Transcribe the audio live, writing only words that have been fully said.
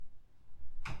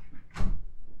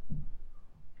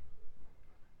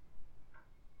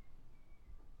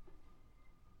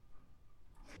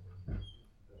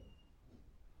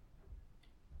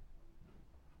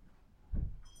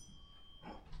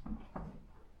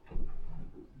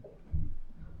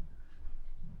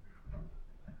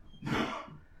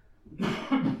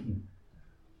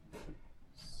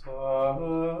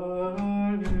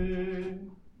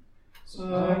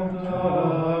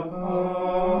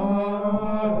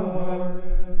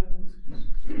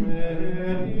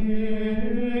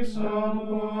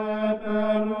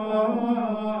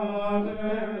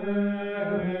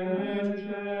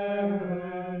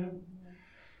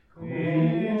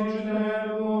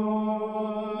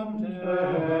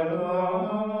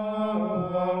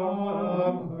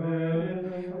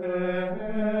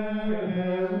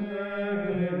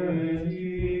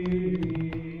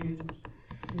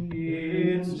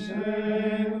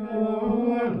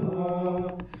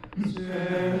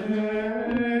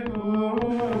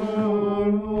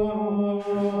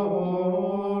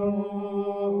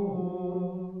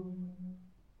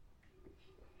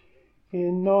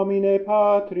In nomine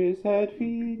Patris et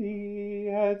Filii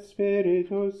et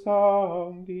Spiritus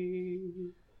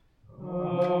Sancti.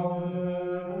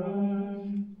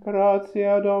 Amen.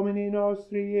 Gratia Domini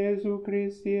nostri Iesu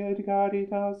Christi et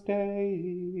caritas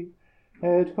Dei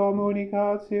et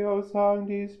communicatio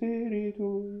Sancti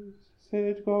Spiritus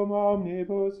sit cum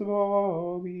omnibus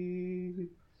vobis.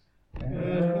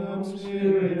 Et cum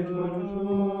spiritu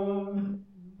tuo.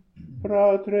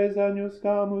 Fratres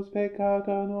agnoscamus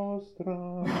peccata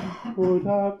nostra, ut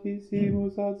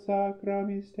aptissimus ad sacra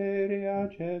mysteria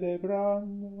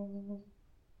celebranda.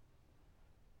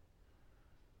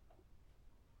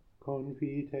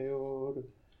 Confiteor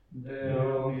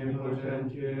Deo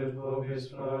omnipotenti et vobis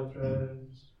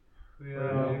fratres,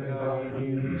 quia negat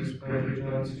niminis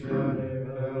purgatione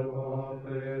verbo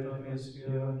et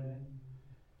omissione,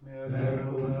 mea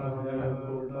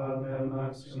culpa mea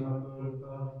maxima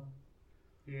culpa,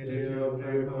 ideo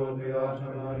preco Beata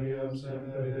Mariam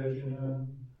semper Virginem,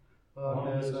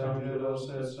 omnes angelos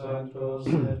et sanctos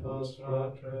et vos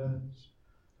fratres,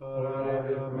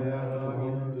 orare pro mea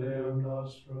Dominum Deum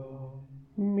nostrum.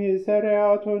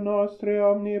 Misereatur nostri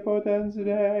omnipotens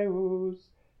Deus,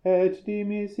 et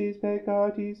dimissis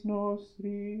peccatis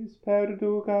nostris,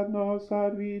 perducat nos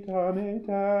ad vitam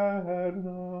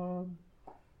aeterna.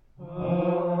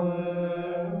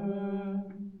 Amen.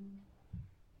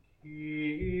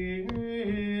 Kyrie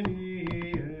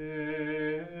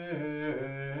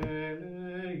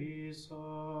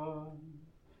eleison.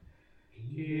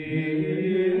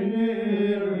 Kyrie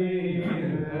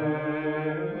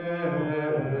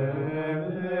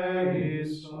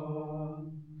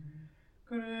eleison.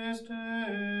 Christe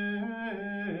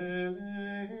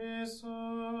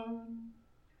eleison.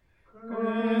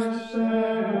 Christe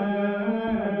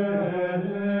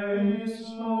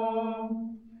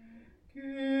eleison. Kyrie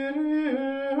eleison.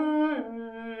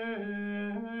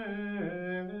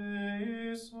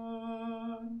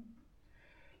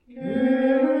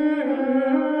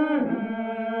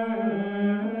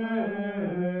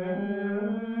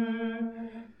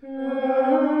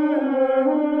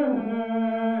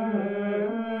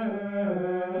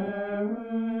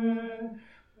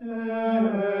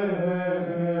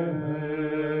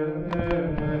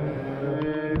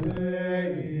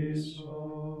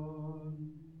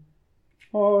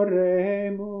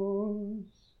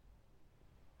 Oremus.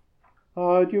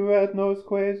 Adiuvet nos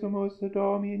quesumus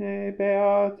Domine,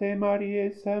 Beate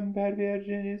Mariae semper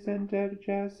Virginis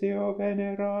intercessio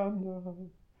veneranda,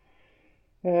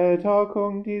 et hoc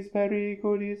unctis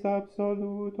periculis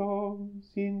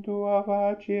absolutos in tua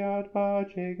faciat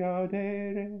pace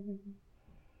gaudere.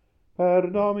 Per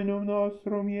Dominum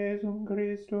nostrum Iesum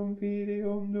Christum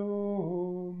Filium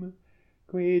Tuum,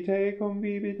 qui te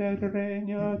convivit et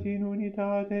regnat in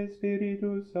unitate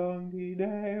Spiritus Sancti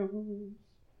Deus,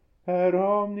 per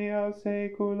omnia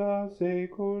saecula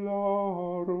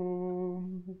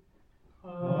saeculorum.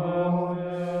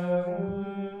 Amen.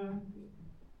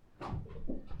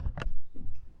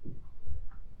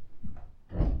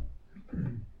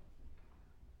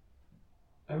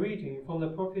 A reading from the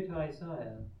prophet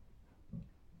Isaiah.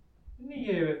 In the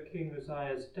year of King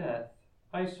Uzziah's death,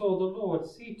 I saw the Lord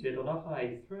seated on a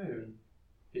high throne.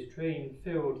 His train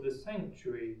filled the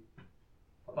sanctuary.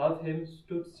 Above him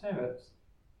stood seraphs,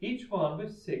 each one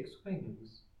with 6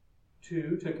 wings,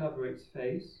 2 to cover its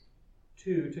face,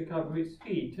 2 to cover its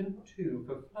feet, and 2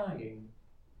 for flying.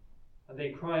 And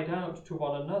they cried out to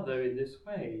one another in this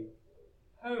way: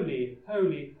 Holy,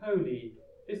 holy, holy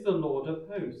is the Lord of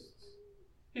hosts.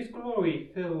 His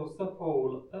glory fills the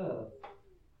whole earth.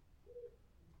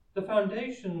 The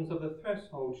foundations of the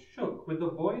threshold shook with the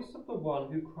voice of the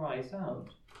one who cries out,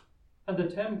 and the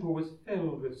temple was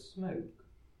filled with smoke.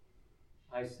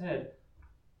 I said,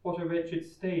 What a wretched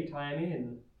state I am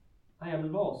in! I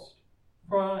am lost,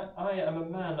 for I am a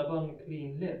man of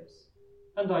unclean lips,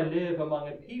 and I live among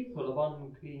a people of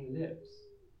unclean lips,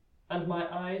 and my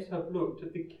eyes have looked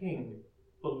at the King,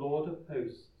 the Lord of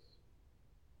hosts.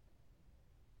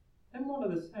 Then one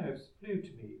of the seraphs flew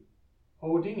to me,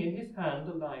 holding in his hand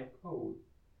a live coal,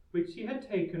 which he had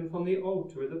taken from the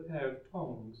altar with a pair of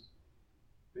tongs.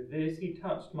 With this he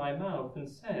touched my mouth and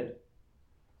said,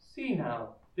 See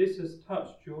now, this has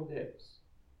touched your lips.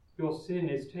 Your sin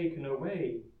is taken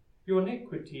away, your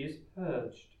iniquity is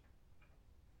purged.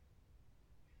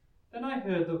 Then I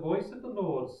heard the voice of the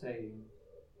Lord saying,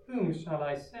 Whom shall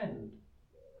I send?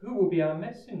 Who will be our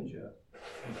messenger?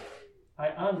 I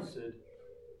answered,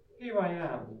 Here I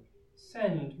am,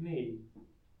 send me.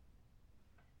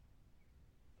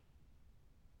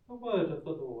 A word of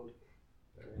the Lord.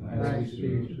 Thanks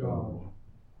be to God.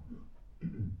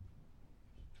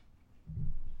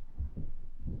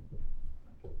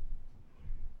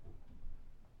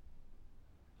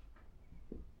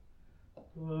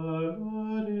 The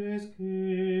Lord is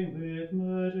King with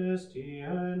majesty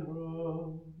and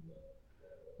wrong.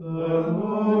 The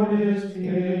Lord is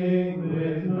King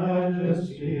with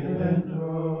majesty and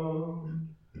wrong.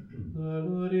 The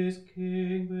Lord is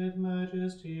King with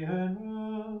majesty and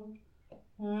wrong.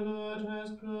 The Lord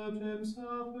has clothed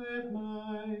himself with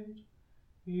might.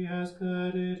 He has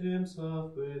girded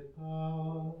himself with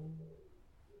power.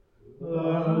 The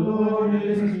Lord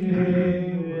is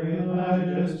King with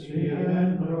majesty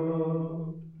and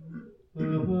wrong.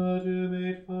 The word you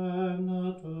made firm,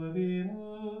 not to be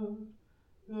moved.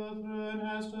 Your throne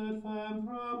has stood firm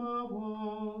from of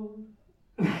old.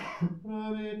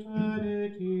 From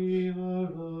eternity, O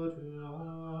Lord, you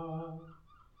are.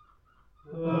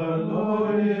 The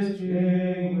Lord is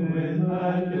King with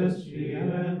majesty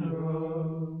and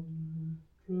wrong.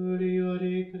 Truly your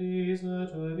decrees are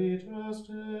to be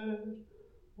trusted.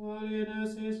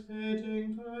 Holiness is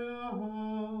fitting to your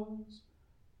house,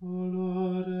 O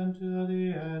Lord, until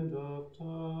the end of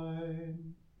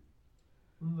time.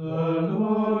 The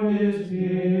Lord is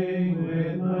King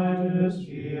with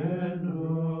majesty and wrong.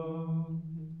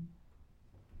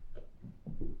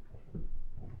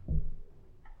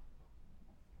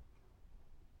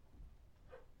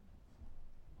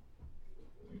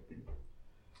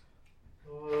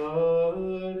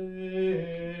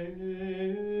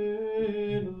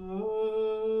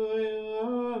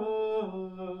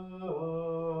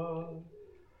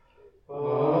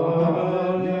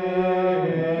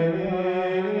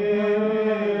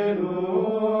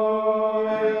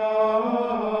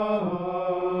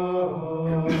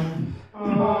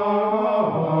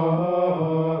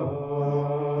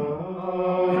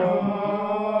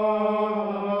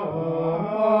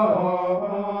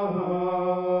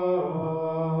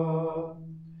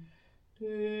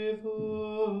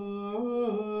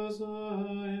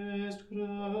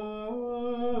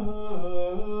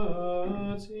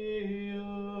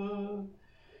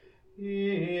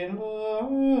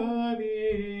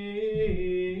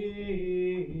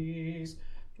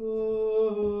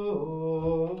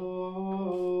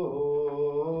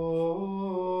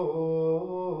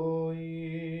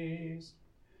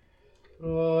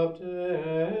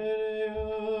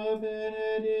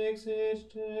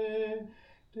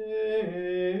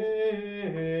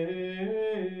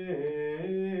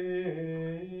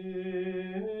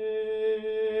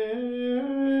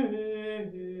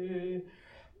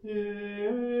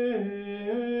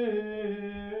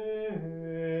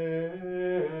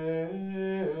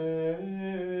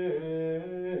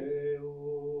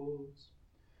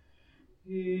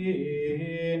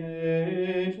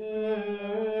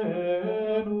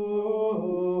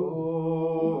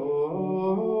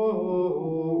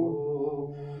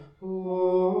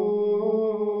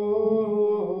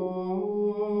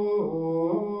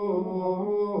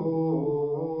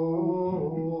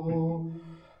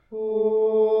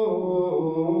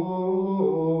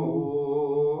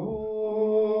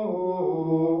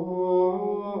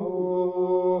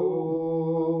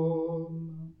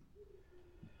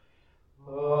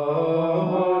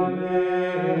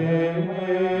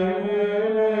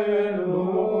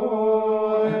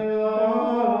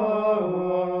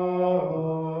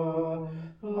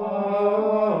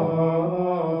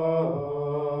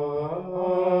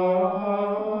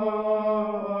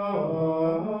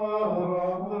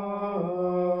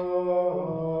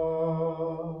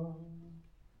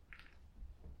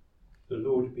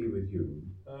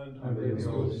 And with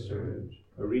your spirit.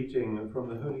 A reading from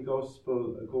the Holy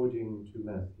Gospel according to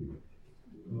Matthew.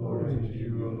 Glory to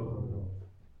you, O Lord.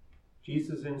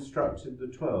 Jesus instructed the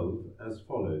 12 as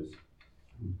follows.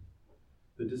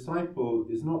 The disciple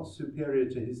is not superior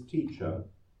to his teacher,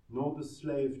 nor the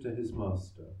slave to his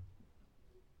master.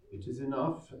 It is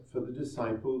enough for the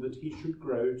disciple that he should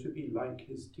grow to be like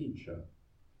his teacher,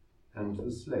 and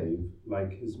the slave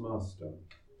like his master.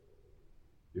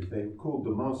 If they have called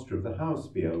the master of the house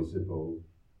Beelzebul,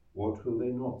 what will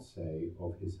they not say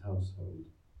of his household?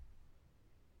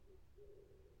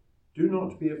 Do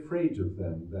not be afraid of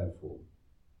them, therefore,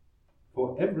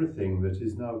 for everything that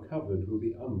is now covered will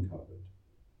be uncovered,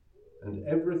 and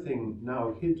everything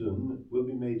now hidden will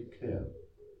be made clear.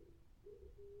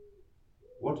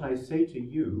 What I say to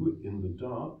you in the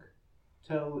dark,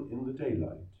 tell in the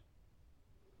daylight.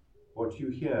 What you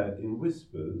hear in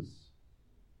whispers,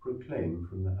 proclaim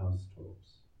from the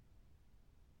housetops.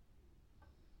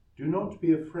 Do not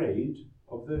be afraid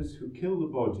of those who kill the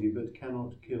body but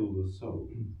cannot kill the soul.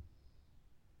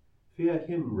 Fear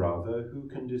him rather who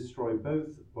can destroy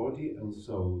both body and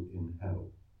soul in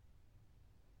hell.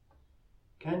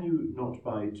 Can you not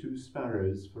buy 2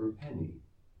 sparrows for a penny?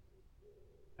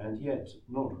 And yet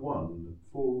not one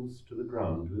falls to the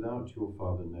ground without your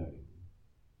Father knowing.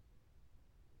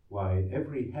 Why,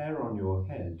 every hair on your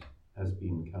head has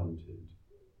been counted.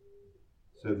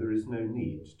 So there is no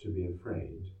need to be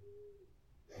afraid.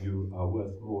 You are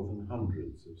worth more than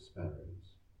hundreds of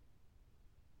sparrows.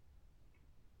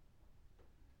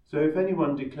 So if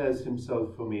anyone declares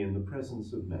himself for me in the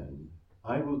presence of men,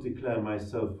 I will declare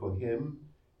myself for him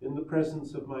in the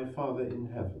presence of my Father in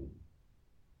heaven.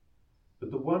 But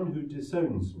the one who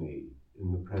disowns me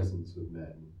in the presence of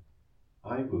men,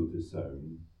 I will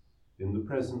disown in the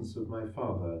presence of my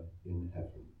Father in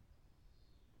heaven.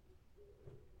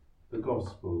 The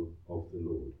Gospel of the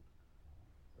Lord.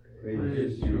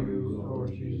 Praise to you,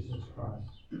 Lord Jesus Christ.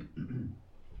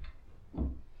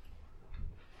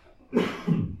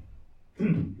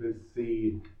 With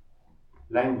the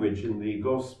language in the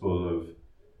Gospel of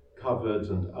covered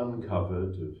and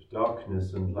uncovered, of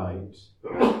darkness and light,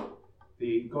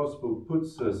 the Gospel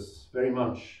puts us very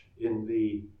much in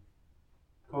the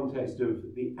context of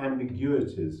the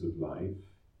ambiguities of life,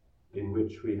 in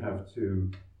which we have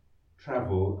to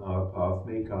travel our path,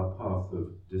 make our path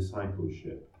of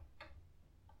discipleship.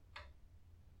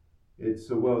 It's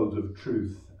a world of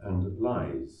truth and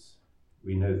lies.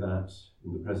 We know that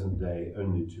in the present day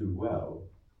only too well,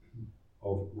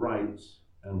 of right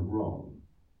and wrong.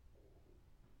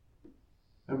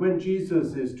 And when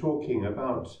Jesus is talking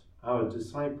about our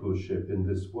discipleship in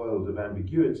this world of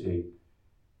ambiguity,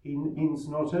 he means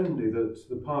not only that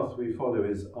the path we follow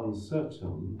is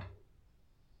uncertain,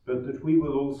 but that we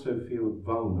will also feel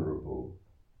vulnerable,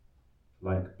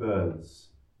 like birds,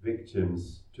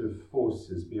 victims to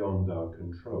forces beyond our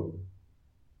control.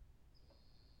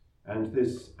 And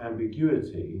this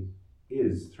ambiguity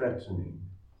is threatening.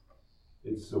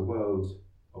 It's a world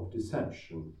of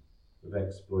deception, of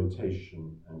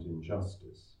exploitation and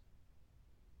injustice.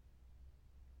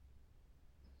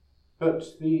 But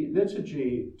the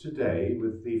liturgy today,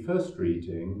 with the first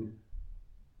reading,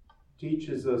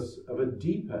 teaches us of a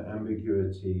deeper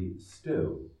ambiguity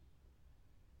still.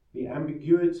 The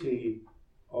ambiguity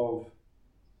of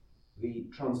the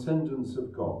transcendence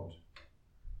of God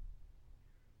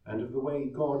and of the way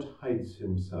God hides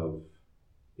himself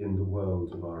in the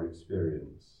world of our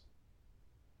experience.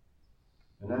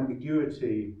 An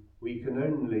ambiguity we can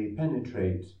only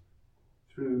penetrate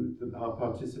through our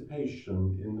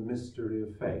participation in the mystery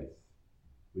of faith,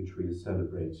 which we are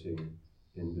celebrating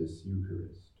in this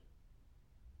Eucharist.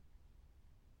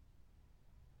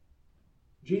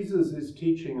 Jesus is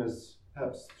teaching us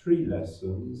perhaps 3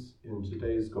 lessons in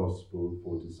today's Gospel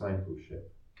for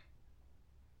discipleship.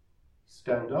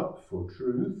 Stand up for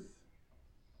truth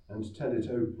and tell it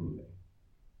openly.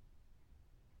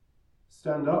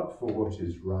 Stand up for what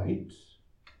is right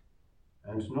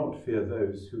and not fear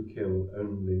those who kill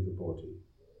only the body.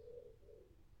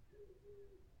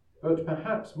 But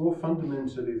perhaps more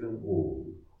fundamentally than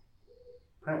all,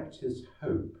 practice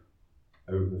hope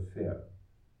over fear.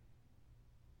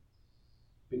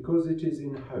 Because it is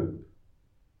in hope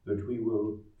that we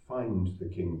will find the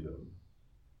kingdom,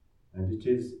 and it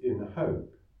is in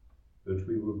hope that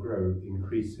we will grow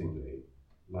increasingly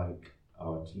like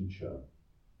our teacher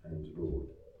and Lord.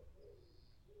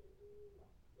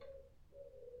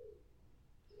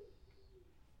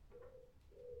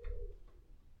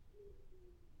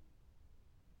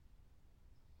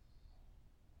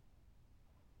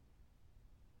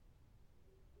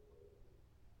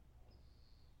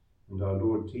 And our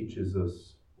Lord teaches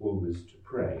us always to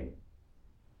pray.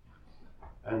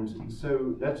 And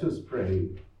so let us pray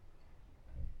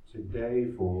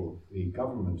today for the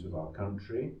government of our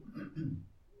country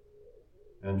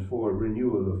and for a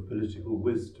renewal of political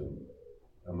wisdom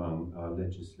among our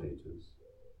legislators.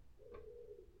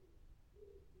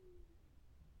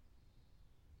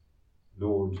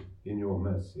 Lord, in your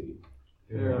mercy,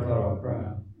 Hear our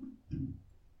prayer.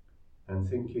 and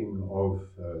thinking of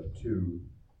 2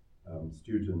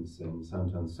 students in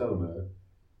Sant Anselmo,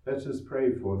 let us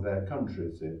pray for their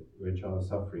countries which are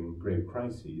suffering grave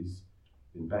crises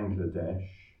in Bangladesh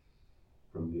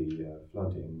from the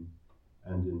flooding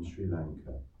and in Sri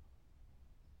Lanka.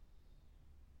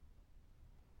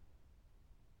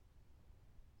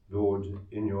 Lord,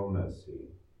 in your mercy,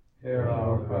 Hear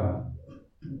our prayer.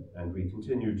 and we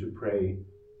continue to pray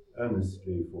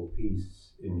earnestly for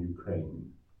peace in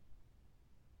Ukraine.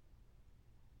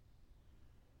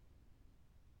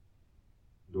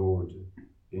 Lord,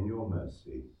 in your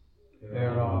mercy,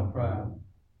 Hear our prayer.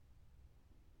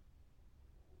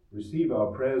 Receive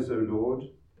our prayers, O Lord,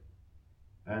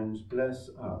 and bless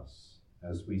us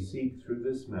as we seek through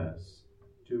this Mass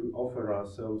to offer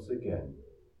ourselves again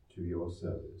to your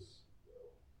service.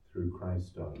 Through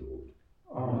Christ our Lord.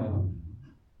 Amen.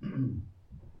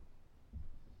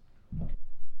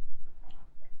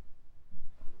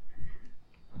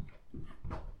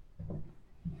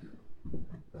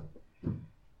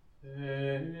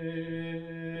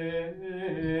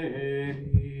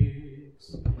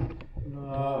 Felix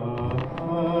naques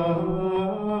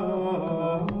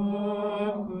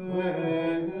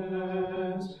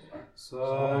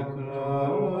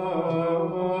sacra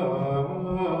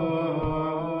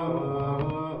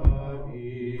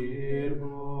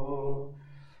Virgo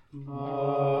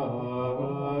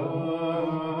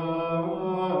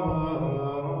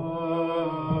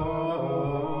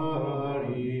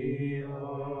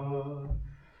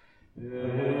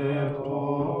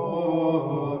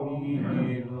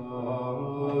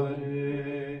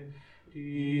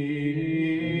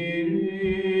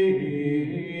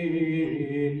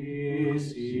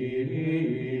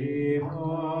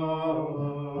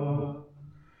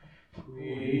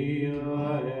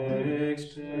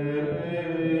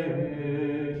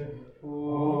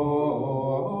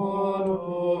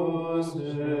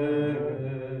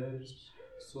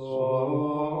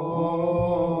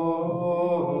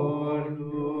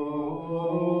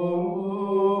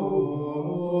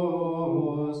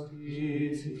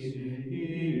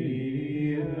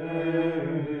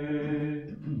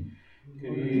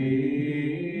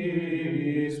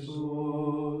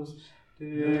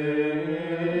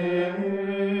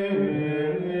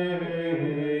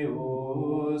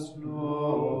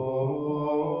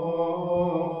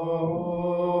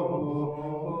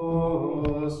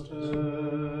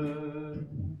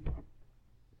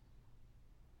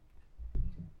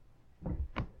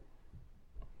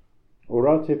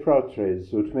Orate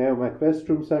fratres, ut meum ac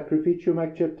vestrum sacrificium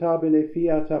acceptabile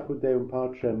fiat apud Deum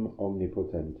Pacem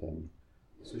omnipotentem.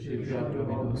 Suscipiat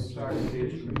Dominus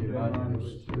sacrificium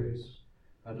divinamus tuis,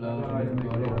 ad laudem et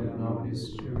gloriam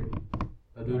nominis tui,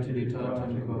 ad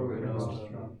utilitatem corpore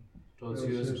nostrum,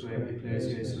 totiusque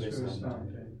ecclesiae sue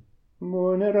sanctae.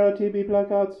 Munera tibi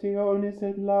placationis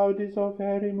et laudis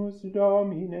oferimus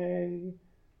Domine,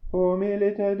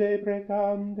 humiliter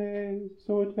deprecantes,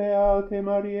 ut Beate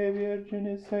Mariae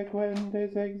Virginis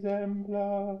sequentes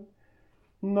exempla,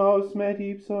 nos met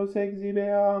ipsos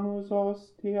exhibeamus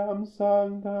ostiam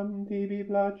sanctam tibi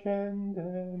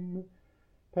placendem,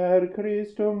 per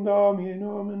Christum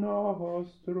Dominum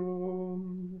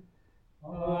nostrum.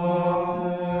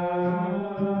 Amen.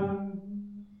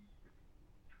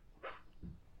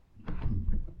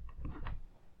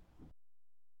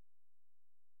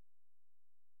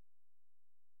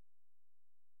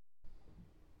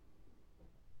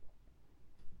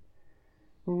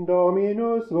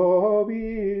 Dominus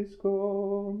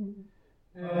vobiscum,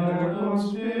 Et cum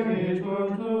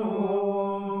spiritu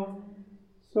tuo,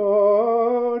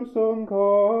 sorsum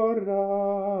corra,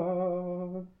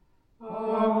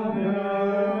 Amen.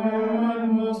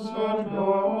 Ad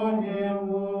Dominum.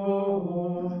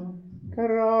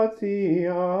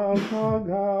 gratias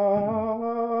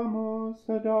agamus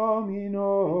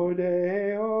Domino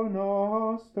Deo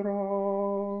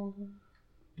nostro.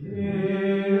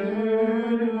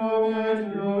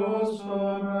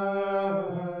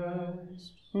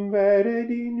 Vere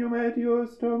dignum et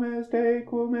justum est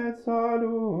ecum et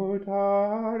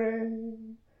salutare,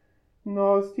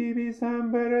 nos tibi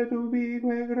semper et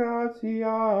ubique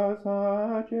gratias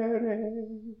agere,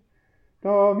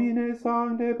 Domine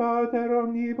Sancte Pater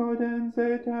Omnipotens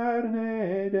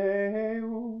Aeterne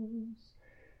Deus,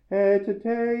 et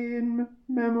te in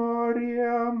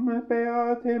memoriam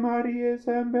Beate Mariae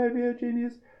semper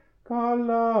Virginis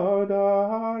collaudare,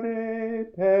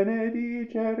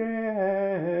 benedicere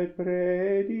et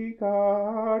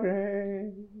predicare.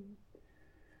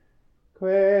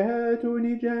 Quet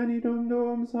unigenitum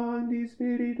Dum Sancti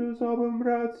Spiritus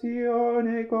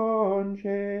obumbratione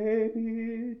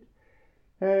concepit,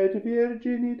 et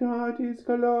virginitatis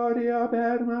gloria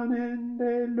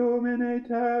permanente lumen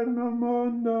aeternum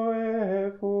mundo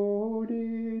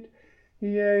effudit,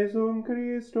 Iesum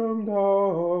Christum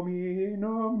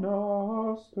Dominum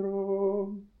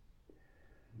nostrum.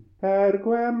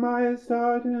 Perquem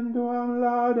maestatem tuam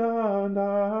laudant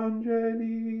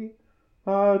angeli,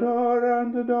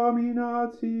 adorant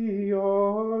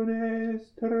dominationes,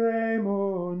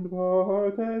 tremunt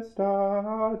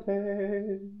potestates.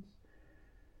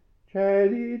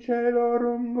 Celi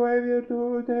celorumque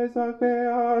virtutes ac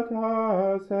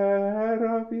beata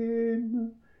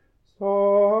seraphim,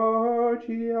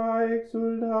 socia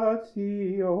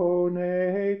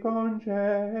exultatione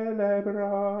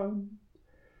celebrant.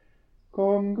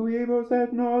 Conguibus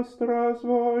et nostras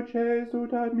voces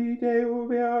ut admite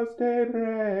uveas te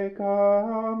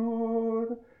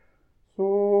precamur,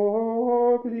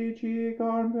 supplici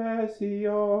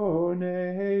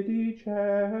confessione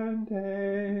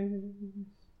dicentes.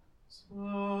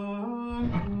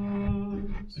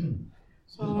 Sanctus,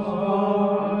 Sanctus,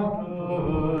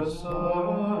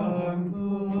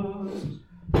 Sanctus,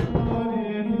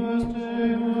 Dominus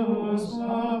Deus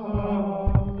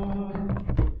Sabaoth,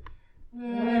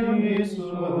 veni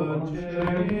sunt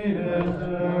celi et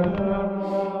terra,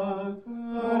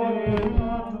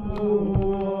 carina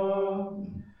tua,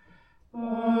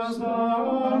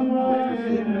 Hosanna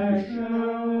in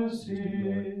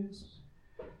excelsis,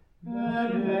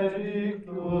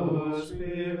 benedictus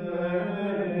vivere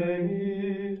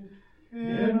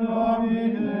in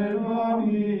nomine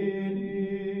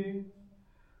Domini,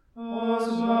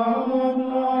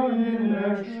 Hosanna in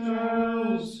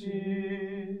excelsis.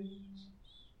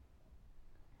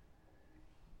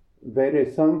 Vere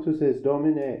sanctus es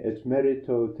Domine, et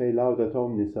merito te laudat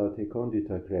omnis a te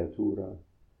condita creatura,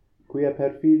 quia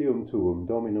per filium tuum,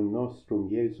 Dominum nostrum,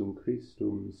 Iesum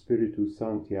Christum, Spiritus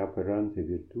Sancti operante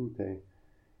virtute,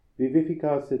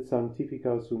 vivificas et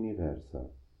sanctificas universa,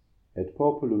 et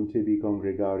populum tibi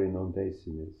congregare non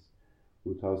decimis,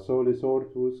 ut a solis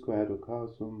ortuus quae ad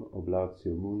occasum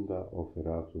oblatio munda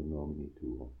offeratur nomini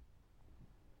tuo.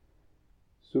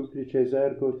 Supplices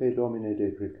ergo te, Domine,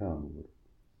 deprecamur,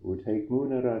 ut heic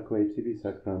munera quae tibi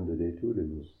sacranda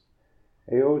deturimus,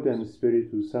 eodem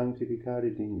Spiritus sanctificare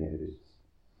digneris,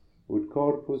 ut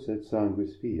corpus et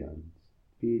sanguis fiant,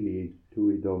 Filii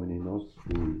tui Domini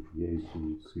nostri,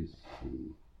 Iesu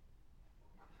Christi.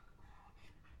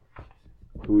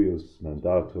 Cuius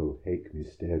mandato heic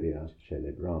mysteria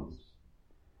celebramus.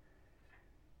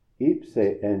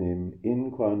 Ipse enim in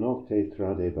qua nocte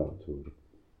tradebatur,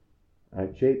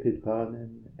 accepit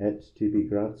panem, et tibi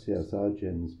gratias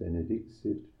agens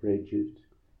benedixit, fregit,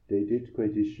 deditque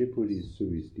discipulis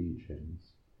suis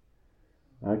dicens.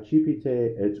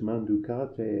 Accipite et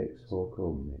manducate ex hoc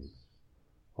omnes,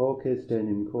 hoc est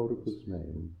enim corpus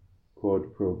meum,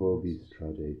 quod pro vobis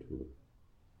tradetur.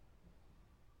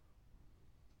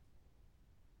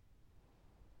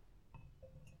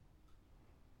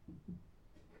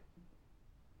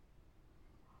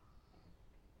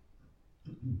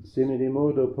 Simile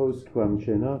modo postquam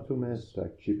cenatum est,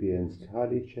 accipiens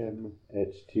calicem,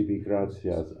 et tibi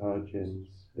gratias agens,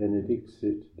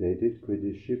 benedixit, deditque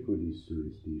discipulis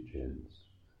suis dicens.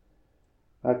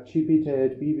 Accipite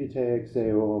et bibite ex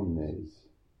eo omnes,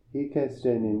 hic est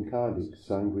enim calix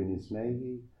sanguinis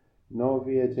mei,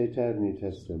 novi et eterni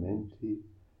testamenti,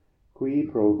 qui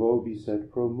pro vobis et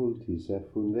pro multis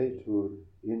effundetur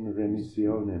in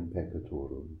remissionem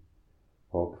peccatorum.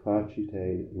 Hoc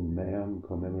facite in meam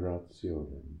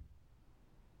commemorationem.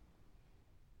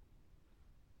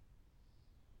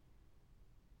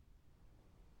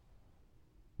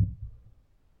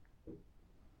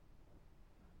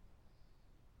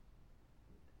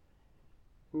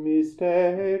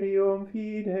 Mysterium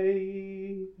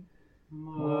Fidei.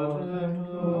 Mater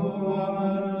tuam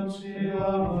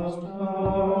annunciamus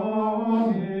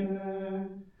Domine,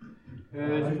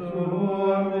 et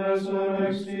tuam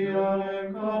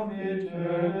resurrectionem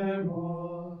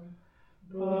confitemur,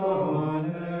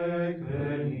 donec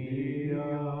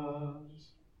venias.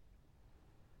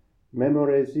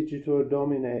 Memores igitur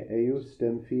Domine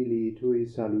eiustem Filii tui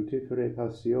salutifere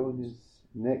passionis,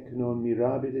 nec non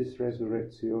mirabilis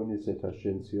resurrectionis et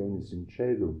ascensionis in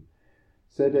celum,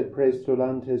 sed et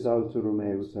praestulantes alterum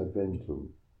eus adventum.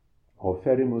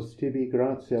 Offerimus tibi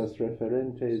gratias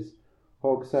referentes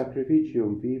hoc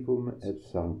sacrificium vivum et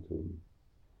sanctum.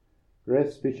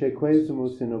 Respice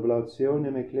quesumus in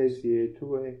oblationem ecclesiae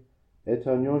tue, et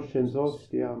agnoscens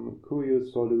ostiam,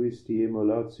 cuius voluisti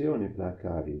immolatione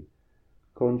placari,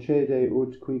 concede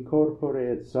ut qui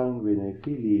corpore et sanguine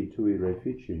Filii tui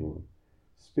reficimur,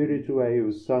 Spiritu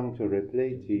eius sancto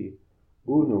repleti,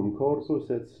 unum corpus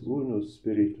et unus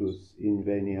spiritus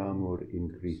inveniamur in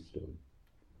Christo.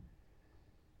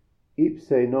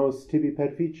 Ipse nos tibi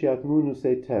perficiat munus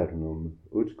aeternum,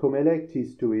 ut cum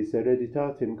electis tuis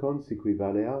hereditatem consequi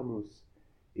valeamus,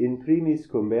 in primis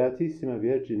cum Beatissima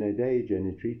Virgine Dei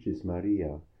Genitricis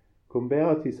Maria, cum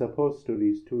beatis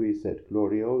apostolis tuis et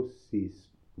gloriosis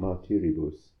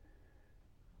martyribus,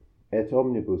 et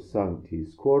omnibus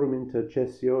sanctis, quorum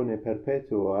intercessione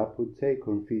perpetuo apud te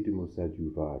confidimus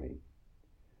adjuvare.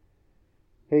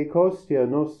 Heic hostia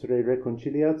nostre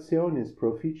reconciliationis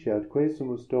proficiat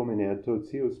quesumus Domine ad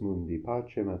totius mundi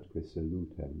pacem atque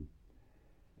salutem.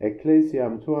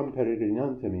 Ecclesiam tuam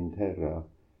peregrinantem in terra,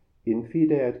 In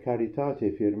fide et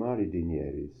caritate firmare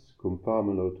dinieris, cum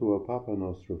famulo tua Papa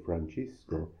nostro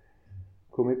Francisco,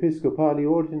 cum episcopali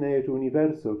ordine et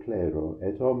universo clero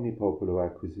et omni populo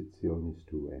acquisitionis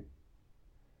tuae.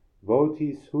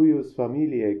 Votis huius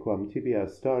familiae quam tibi a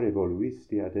stare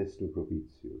voluisti ad estu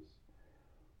propitius.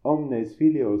 Omnes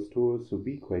filios tuos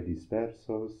ubique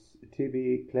dispersos,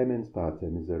 tibi clemens pate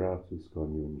miseratus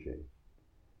coniunge.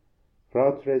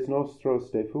 Fratres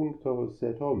nostros defunctos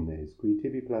et omnes, qui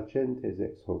tibi placentes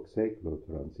ex hoc seculo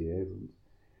transierunt,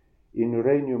 in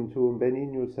regnum tuum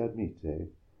benignus admite,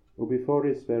 ubi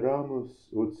foris veramus,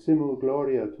 ut simul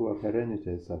gloria tua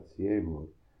perennite satiemur,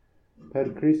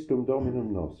 per Christum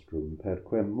Dominum nostrum, per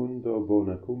quem mundo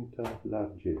bona cuncta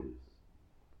largiris.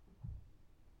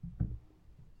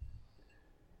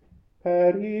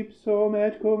 Per ipsum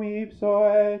et cum ipso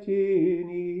et in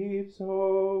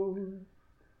ipso,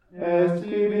 est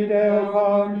tibi Deo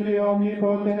Patri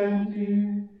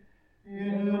omnipotenti,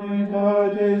 in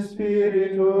unitate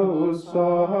Spiritus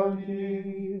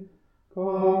Sancti,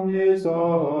 omnis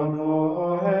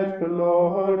honor et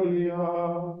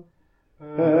gloria,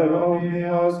 per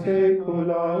omnia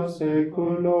saecula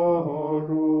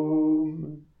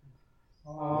saeculorum.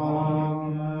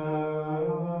 Amen.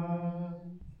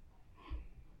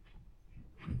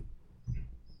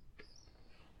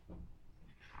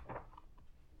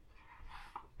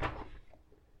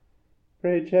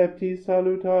 Precepti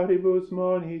salutaribus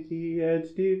moniti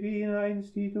et divina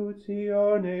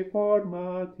institutione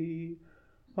formati,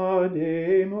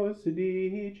 ademus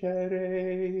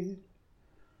dicere.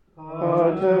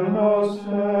 Pater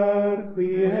noster,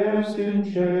 qui es in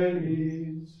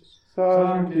celis,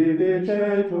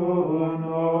 sanctificetur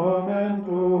nomen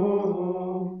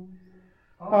tuum,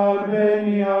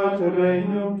 adveniat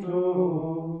regnum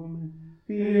tuum,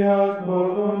 fiat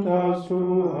voluntas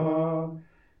tua,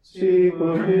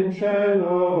 sicut in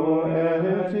cielo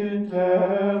et in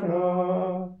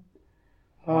terra.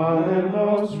 Panem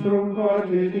nostrum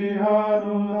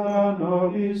quotidianum da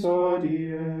nobis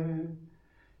hodie,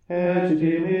 et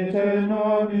dimitte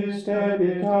nobis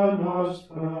debita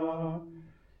nostra,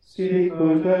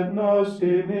 sicut et nos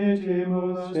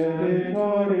dimittimus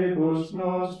debitoribus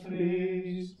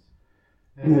nostris,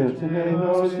 et ne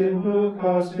nos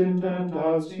inducas in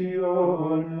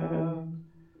tentationem,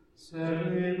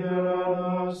 sed libera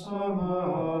nos a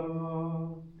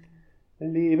malo.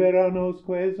 Libera nos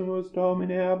quesumus,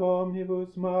 Domine, ab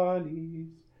omnibus malis,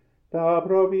 da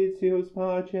propitius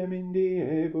pacem in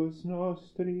diebus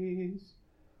nostris.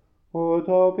 O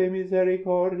tope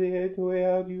misericordiae Tue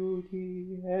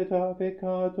adiuti, et a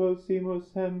peccatos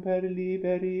simus semper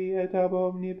liberi, et ab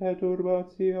omni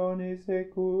perturbatione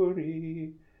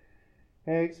securi,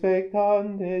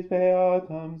 expectantes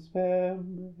beatam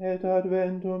spem, et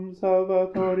adventum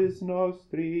Salvatoris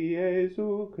nostri,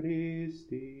 Iesu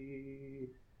Christi.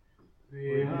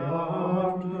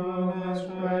 Fiat es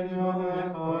regnum et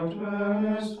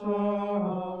potestas,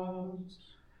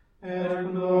 et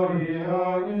gloria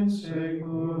in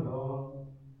saecula.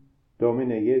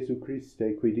 Domine Iesu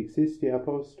Christe, quid dixisti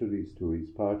apostolis Tuis,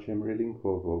 pacem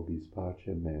relinquo vobis,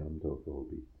 pacem meam do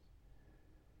vobis.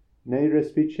 Ne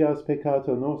respicias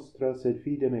peccata nostra, sed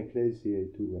fidem ecclesiae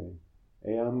Tuae,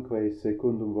 eamque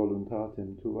secundum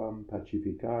voluntatem Tuam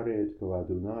pacificare et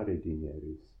coadunare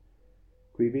dinieris,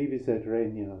 qui vivis et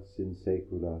regnas in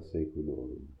saecula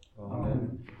saeculorum.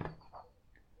 Amen.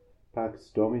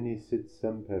 Pax Domini sit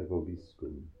semper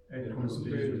vobiscum. Et cum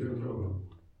spiritu tuo.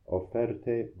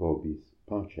 Offerte vobis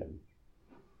pacem.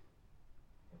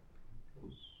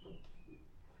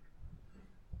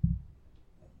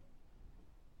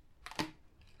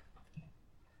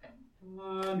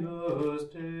 Agnus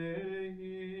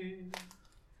Dei,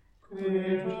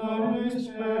 qui tollis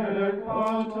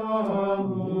peccata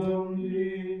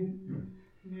mundi,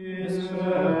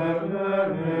 miserere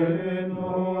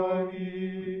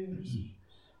nobis.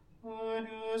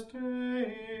 Agnus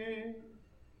Dei,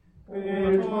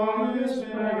 qui tollis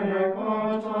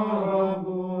peccata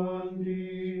mundi,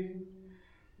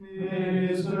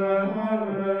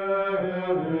 miserere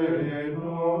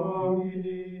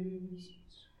nobis.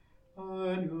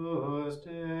 Agnus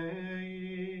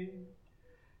Dei,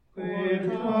 qui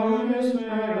tollis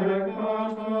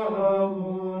peccata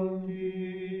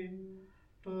mundi,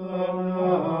 dona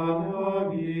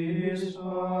nobis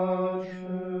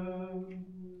pacem.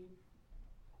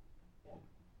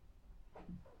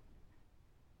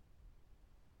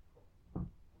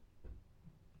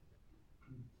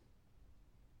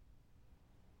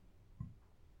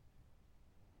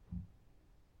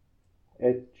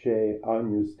 Ecce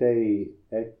Agnus Dei,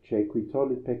 ecce qui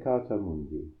tollit peccata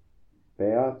mundi,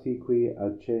 beati qui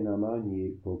ad cena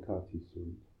magni vocati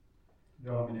sunt.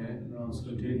 non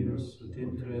sutidius ut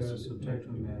intereses ut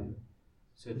tectum mea,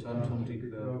 sed tantum dic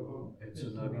verbo, et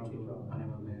sunabitur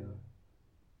anima mea.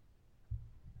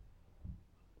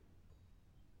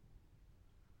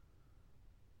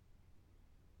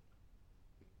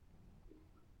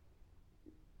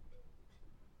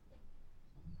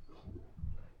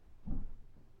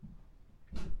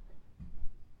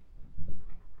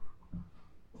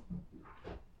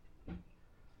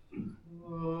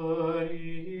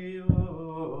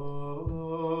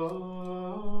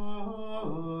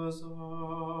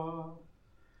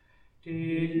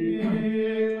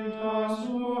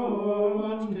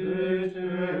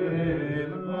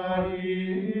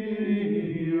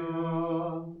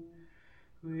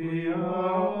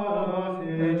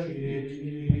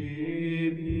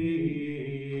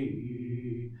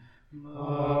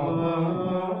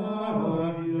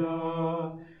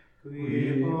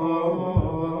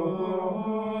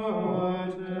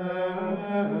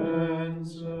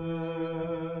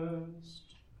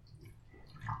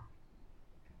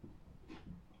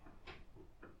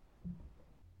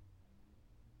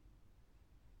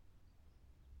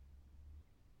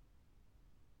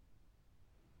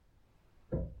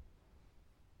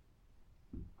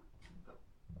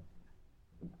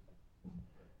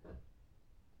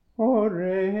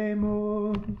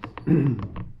 Oremus.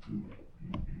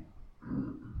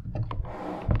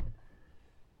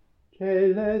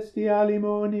 Celestiali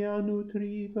monia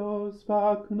nutritos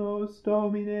fac nos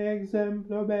Domine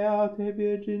exemplo beate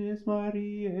Virginis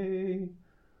Mariae,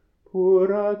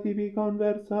 pura tibi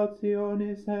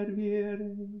conversatione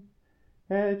servire,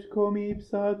 et cum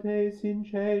ipsa te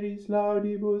sinceris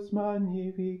laudibus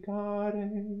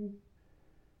magnificare,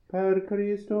 per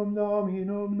Christum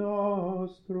Dominum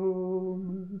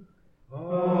nostrum.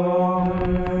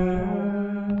 Amen.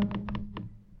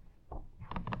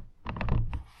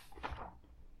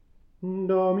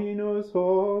 Dominus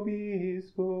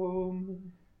vobiscum.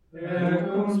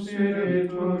 Et cum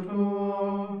spiritu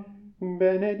tuo.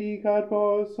 Benedicat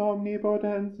vos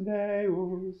omnipotens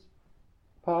Deus,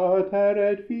 Pater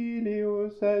et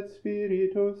Filius et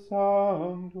Spiritus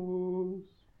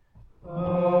Sanctus.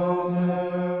 Amen.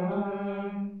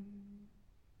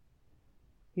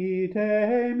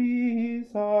 Ite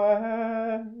missa